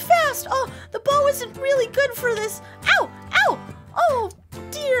really fast. Oh, the bow isn't really good for this. Ow. Oh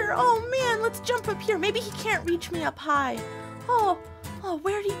dear. Oh man, let's jump up here. Maybe he can't reach me up high. Oh,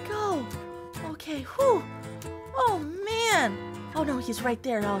 where'd he go? Okay, whew. Oh man. Oh no, he's right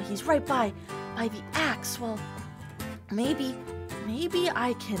there. Oh, he's right by the axe. Well, maybe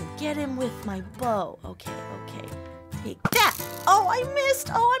I can get him with my bow. Okay. Take that. Oh, I missed.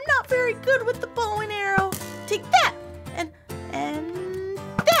 Oh, I'm not very good with the bow and arrow. Take that. And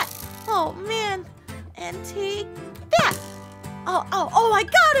that. Oh man. And take that. Oh, I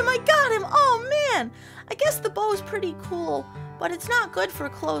got him. Oh man. I guess the bow is pretty cool, but it's not good for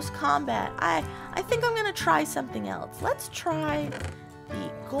close combat. I think I'm gonna try something else. Let's try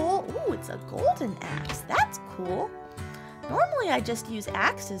the gold. Ooh, it's a golden axe. That's cool. Normally I just use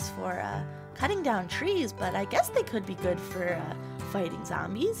axes for cutting down trees, but I guess they could be good for fighting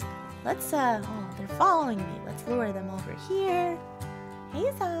zombies. Let's, oh, they're following me. Let's lure them over here.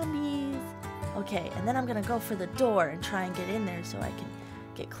 Hey, zombies. Okay, and then I'm gonna go for the door and try and get in there so I can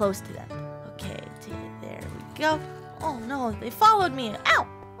get close to them. Okay, there we go. Oh no, they followed me. Ow!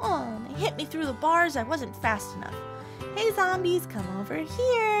 Oh, they hit me through the bars. I wasn't fast enough. Hey, zombies, come over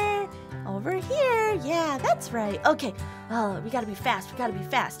here. Over here. Yeah, that's right. Okay. Oh, we gotta be fast.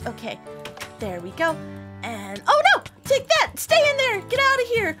 Okay. There we go. And, oh no! Take that! Stay in there! Get out of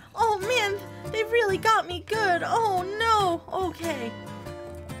here! Oh man, they've really got me good. Oh no. Okay.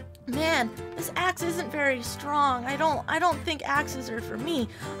 Man, this axe isn't very strong. I don't think axes are for me.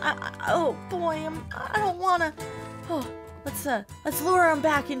 Oh boy, I don't wanna. Oh, let's lure them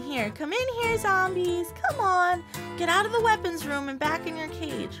back in here. Come in here, zombies. Come on. Get out of the weapons room and back in your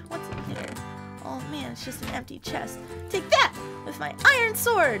cage. What's in here? Oh man, it's just an empty chest. Take that with my iron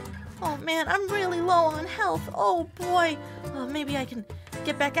sword. Oh man, I'm really low on health. Oh boy. Oh, maybe I can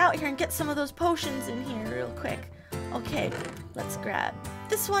get back out here and get some of those potions in here real quick. Okay, let's grab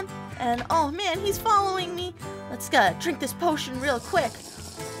this one. And oh man, he's following me. Let's drink this potion real quick.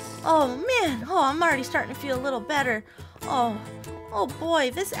 Oh man, oh, I'm already starting to feel a little better. Oh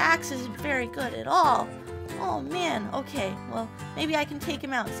boy, this axe isn't very good at all. Oh man, okay, well, maybe I can take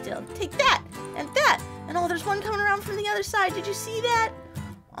him out still. Take that, and that, and oh, there's one coming around from the other side. Did you see that?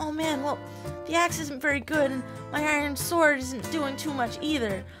 Oh man, well, the axe isn't very good, and my iron sword isn't doing too much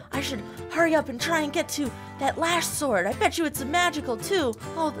either. I should hurry up and try and get to that last sword. I bet you it's magical too.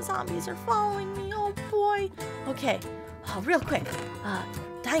 Oh, the zombies are following me. Oh boy. Okay, real quick.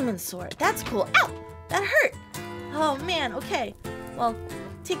 Diamond sword. That's cool. Ow! That hurt. Oh man. Okay. Well,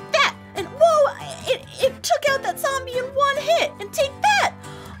 take that. And whoa! It took out that zombie in one hit. And take that.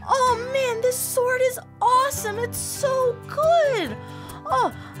 Oh man, this sword is awesome. It's so good.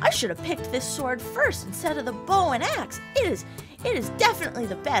 Oh, I should have picked this sword first instead of the bow and axe. It is definitely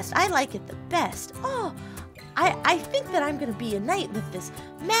the best. I like it the best. Oh, I think that I'm gonna be a knight with this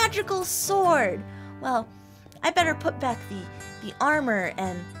magical sword. Well, I better put back the armor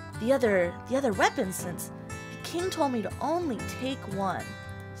and the other weapons since the king told me to only take one.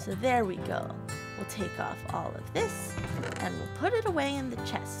 So there we go. We'll take off all of this and we'll put it away in the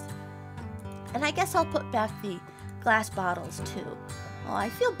chest. And I guess I'll put back the glass bottles too. Oh, I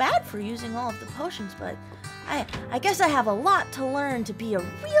feel bad for using all of the potions, but I guess I have a lot to learn to be a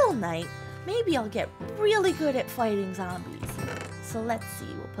real knight. Maybe I'll get really good at fighting zombies. So let's see,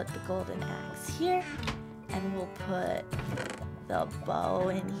 we'll put the golden axe here, and we'll put the bow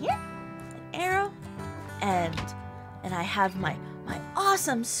in here, an arrow, and I have my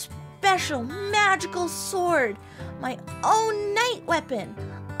awesome special magical sword, my own knight weapon.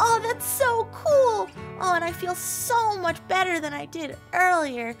 Oh, that's so cool! Oh, and I feel so much better than I did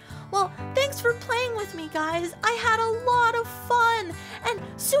earlier. Well, thanks for playing with me, guys. I had a lot of fun. And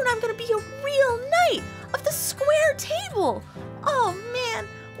soon I'm gonna be a real knight of the square table. Oh, man.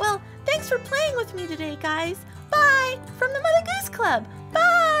 Well, thanks for playing with me today, guys. Bye! From the Mother Goose Club.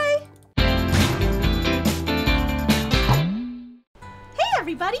 Bye! Hey,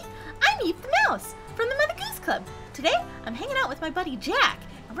 everybody. I'm Eve the Mouse from the Mother Goose Club. Today, I'm hanging out with my buddy Jack.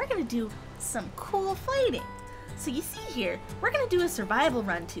 And we're gonna do some cool fighting. So you see here, we're gonna do a survival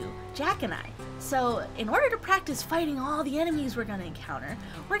run too, Jack and I. So in order to practice fighting all the enemies we're gonna encounter,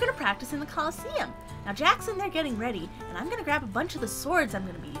 we're gonna practice in the Coliseum. Now Jack's in there getting ready, and I'm gonna grab a bunch of the swords I'm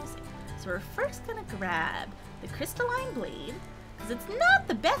gonna be using. So we're first gonna grab the crystalline blade, because it's not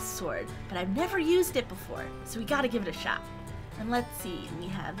the best sword, but I've never used it before, so we gotta give it a shot. And let's see, we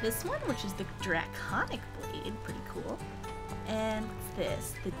have this one, which is the draconic blade, pretty cool. And what's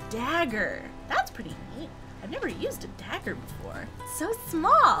this? The dagger. That's pretty neat. I've never used a dagger before. It's so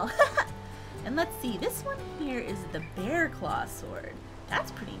small. And let's see, this one here is the bear claw sword.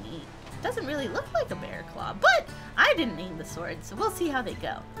 That's pretty neat. Doesn't really look like a bear claw, but I didn't name the sword, so we'll see how they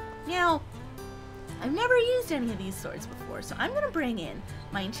go. Now, I've never used any of these swords before, so I'm gonna bring in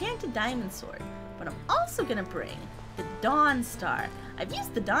my enchanted diamond sword, but I'm also gonna bring the Dawn Star. I've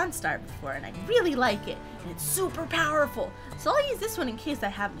used the Dawn Star before and I really like it, and it's super powerful. So I'll use this one in case I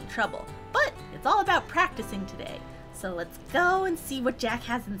have any trouble. But it's all about practicing today. So let's go and see what Jack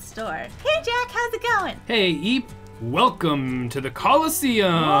has in store. Hey Jack, how's it going? Hey Eep, welcome to the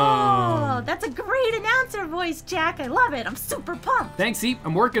Coliseum! Oh, that's a great announcer voice, Jack. I love it. I'm super pumped. Thanks Eep,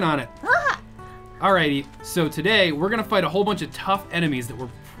 I'm working on it. Ah, Alright Eep, so today we're gonna fight a whole bunch of tough enemies that we're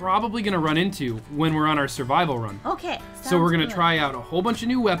probably gonna run into when we're on our survival run. okay. So we're gonna sounds good. try out a whole bunch of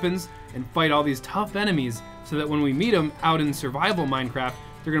new weapons and fight all these tough enemies so that when we meet them out in survival Minecraft,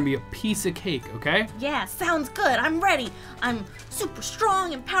 they're gonna be a piece of cake, okay? Yeah, sounds good. I'm ready. I'm super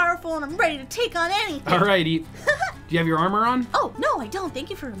strong and powerful, and I'm ready to take on anything. Alright Eep, do you have your armor on? Oh, no, I don't. Thank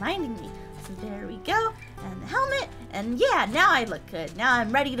you for reminding me. So there we go. And the helmet. And yeah, now I look good. Now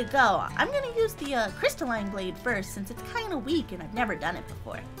I'm ready to go. I'm going to use the crystalline blade first since it's kind of weak and I've never done it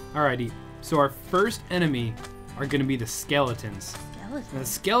before. Alright Eep, so our first enemy are gonna be the skeletons. Now, the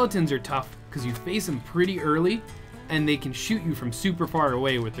skeletons are tough because you face them pretty early and they can shoot you from super far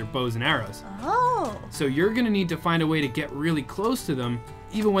away with their bows and arrows. Oh. So you're gonna need to find a way to get really close to them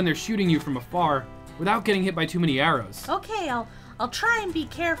even when they're shooting you from afar without getting hit by too many arrows. Okay, I'll try and be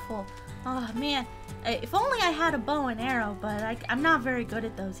careful. Oh, man. If only I had a bow and arrow, but I'm not very good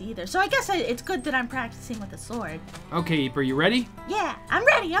at those either. So I guess it's good that I'm practicing with a sword. Okay, Eep, are you ready? Yeah, I'm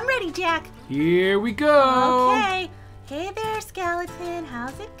ready, Jack. Here we go! Okay. Hey there, skeleton.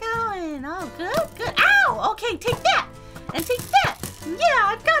 How's it going? Oh, good. Ow! Okay, take that. And take that. Yeah,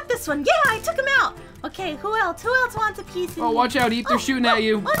 I've got this one. Yeah, I took him out. Okay, who else? Who else wants a piece of Oh, me? watch out, Eep, they're shooting at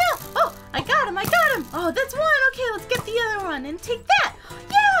you. Oh, no. Oh, I got him. Oh, that's one. Okay, let's get the other one and take that.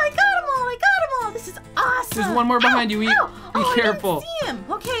 Yeah, I got them all. This is awesome. There's one more behind you, Eep. Ow. Be Oh, careful. I didn't see him.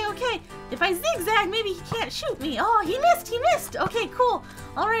 Okay. If I zigzag, maybe he can't shoot me. Oh, he missed. Okay, cool.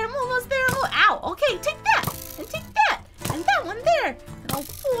 All right, I'm almost there. Ow. Okay, take that. And take that. And that one there. And oh,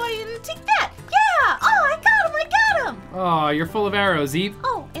 boy, and take that. Yeah. Oh, I got him. Oh, you're full of arrows, Eep.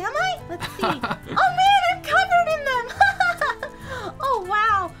 Oh, am I? Let's see. Oh, man, I'm covered in them. Oh,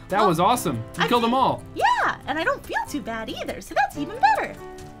 wow. That was awesome. You killed them all. Yeah, and I don't feel too bad either, so that's even better.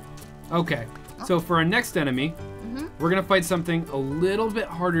 Okay, so for our next enemy, we're gonna fight something a little bit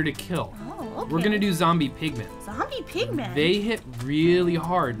harder to kill. Oh, okay. We're gonna do zombie pigmen. Zombie pigmen. They hit really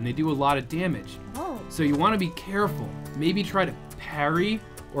hard and they do a lot of damage. Oh. So you wanna be careful. Maybe try to parry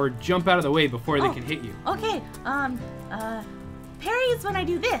or jump out of the way before they can hit you. Okay, parry is when I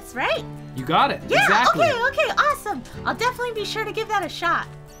do this, right? You got it, Yeah, exactly. okay, awesome. I'll definitely be sure to give that a shot.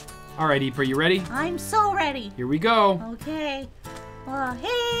 All right, Eep, are you ready? I'm so ready. Here we go. Okay. Well,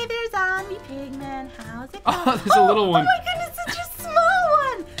 hey there, zombie pigman. How's it going? Oh, there's a little one. Oh my goodness, it's just a small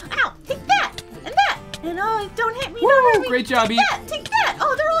one. Ow, take that, and that. And oh, don't hit me, Woo, don't hurt me. great job, Take Eep. that, take that.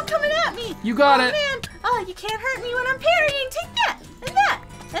 Oh, they're all coming at me. You got it. Oh, man. Oh, you can't hurt me when I'm parrying. Take that, and that.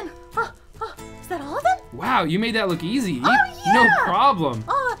 And, is that all of them? Wow, you made that look easy, Eep. Oh, yeah. No problem.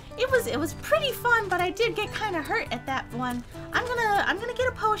 Oh, it was pretty fun, but I did get kind of hurt at that one. I'm gonna get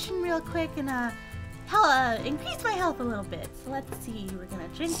a potion real quick and increase my health a little bit. So let's see. We're gonna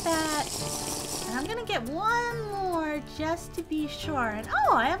drink that, and I'm gonna get one more just to be sure. And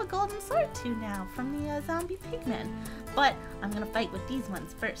oh, I have a golden sword too now from the zombie pigmen. But I'm gonna fight with these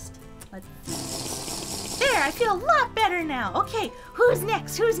ones first. Let's see. There, I feel a lot better now. Okay, who's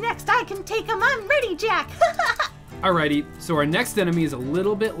next? I can take them. I'm ready, Jack. Alrighty, so our next enemy is a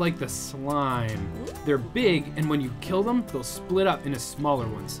little bit like the slime. They're big, and when you kill them, they'll split up into smaller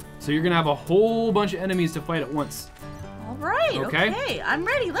ones. So you're gonna have a whole bunch of enemies to fight at once. All right, Okay. okay, I'm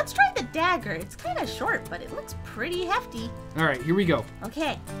ready. Let's try the dagger. It's kind of short, but it looks pretty hefty. Alright, here we go.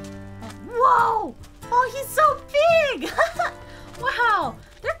 Okay. Whoa! Oh, he's so big! Wow,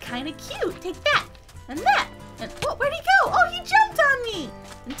 they're kind of cute. Take that, and that, and oh, where'd he go? Oh, he jumped on me!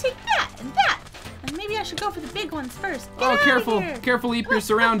 And take that, and that. And maybe I should go for the big ones first. Get Oh, outta careful, here. careful, Eep, you're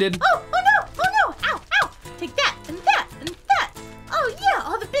surrounded. Oh no! Ow! Take that, and that, and that. Oh yeah,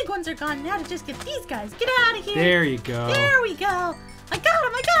 all the big ones ones are gone. Now to just get these guys. Get out of here. There you go. There we go. I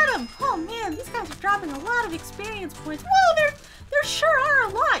got him. Oh man, these guys are dropping a lot of experience points. Whoa, there sure are a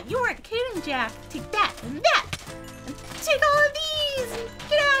lot. You weren't kidding, Jack. Take that and that. And take all of these and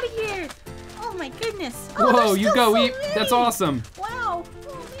get out of here. Oh my goodness. Oh, Whoa, you go, so Eep. That's awesome. Wow.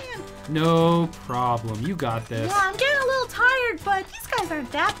 Oh man. No problem. You got this. Yeah, I'm getting a little tired, but these guys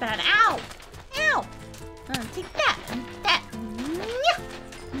aren't that bad. Ow. Ow. Take that and that.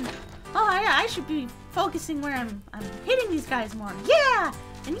 Oh, I should be focusing where I'm hitting these guys more. Yeah,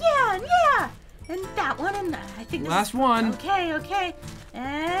 and yeah, and yeah. And that one, and I think this Last is, one. Okay.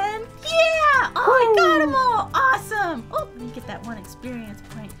 And yeah. Oh, I got them all. Awesome. Oh, let me get that one experience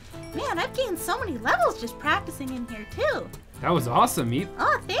point. Man, I've gained so many levels just practicing in here, too. That was awesome, Eep.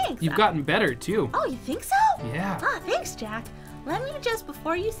 Oh, thanks. You've gotten better, too. Oh, you think so? Yeah. Ah, thanks, Jack. Let me just,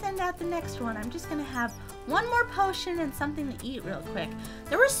 before you send out the next one, I'm just going to have one more potion and something to eat real quick.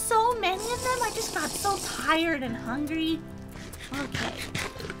 There were so many of them, I just got so tired and hungry. Okay.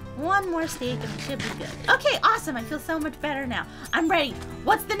 One more steak and it should be good. Okay, awesome. I feel so much better now. I'm ready.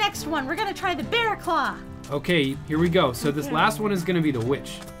 What's the next one? We're going to try the bear claw. Okay, here we go. So this Okay. last one is going to be the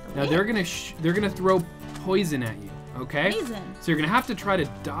witch. Now they're going to throw poison at you, okay? Poison? So you're going to have to try to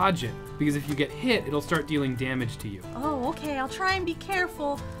dodge it because if you get hit, it'll start dealing damage to you. Oh, okay. I'll try and be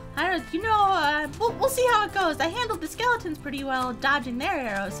careful. We'll see how it goes. I handled the skeletons pretty well dodging their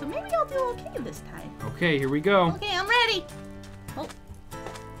arrows, so maybe I'll do okay this time. Okay, here we go. Okay, I'm ready. Oh.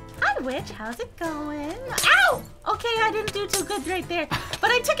 Hi, witch. How's it going? Ow! Okay, I didn't do too good right there, but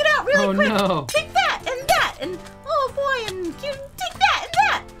I took it out really quick. No. Take that, and oh boy, and take that and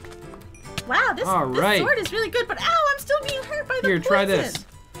that. Wow, this sword is really good, but ow, I'm still being hurt by the Here, poison. try this.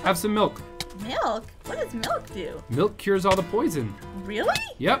 Have some milk. Milk? What does milk do? Milk cures all the poison. Really?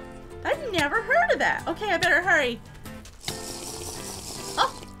 Yep. I've never heard of that. Okay, I better hurry.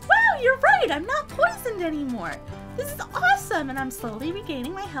 Oh, wow, you're right. I'm not poisoned anymore. This is awesome, and I'm slowly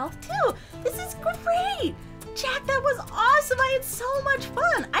regaining my health too. This is great. Jack, that was awesome. I had so much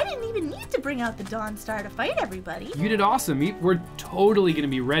fun. I didn't even need to bring out the Dawn Star to fight everybody. You did awesome, Eep. We're totally going to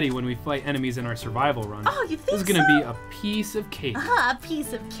be ready when we fight enemies in our survival run. Oh, you think so? This is going to be a piece of cake. A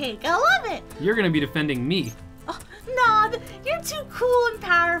piece of cake. I love it. You're going to be defending me. Oh, no, you're too cool and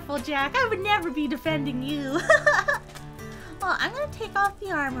powerful, Jack. I would never be defending you. Well, I'm going to take off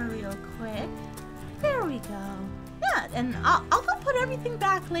the armor real quick. There we go. Yeah, and I'll go put everything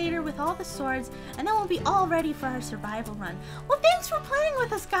back later with all the swords, and then we'll be all ready for our survival run. Well, thanks for playing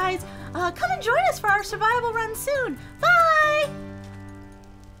with us, guys. Come and join us for our survival run soon. Bye!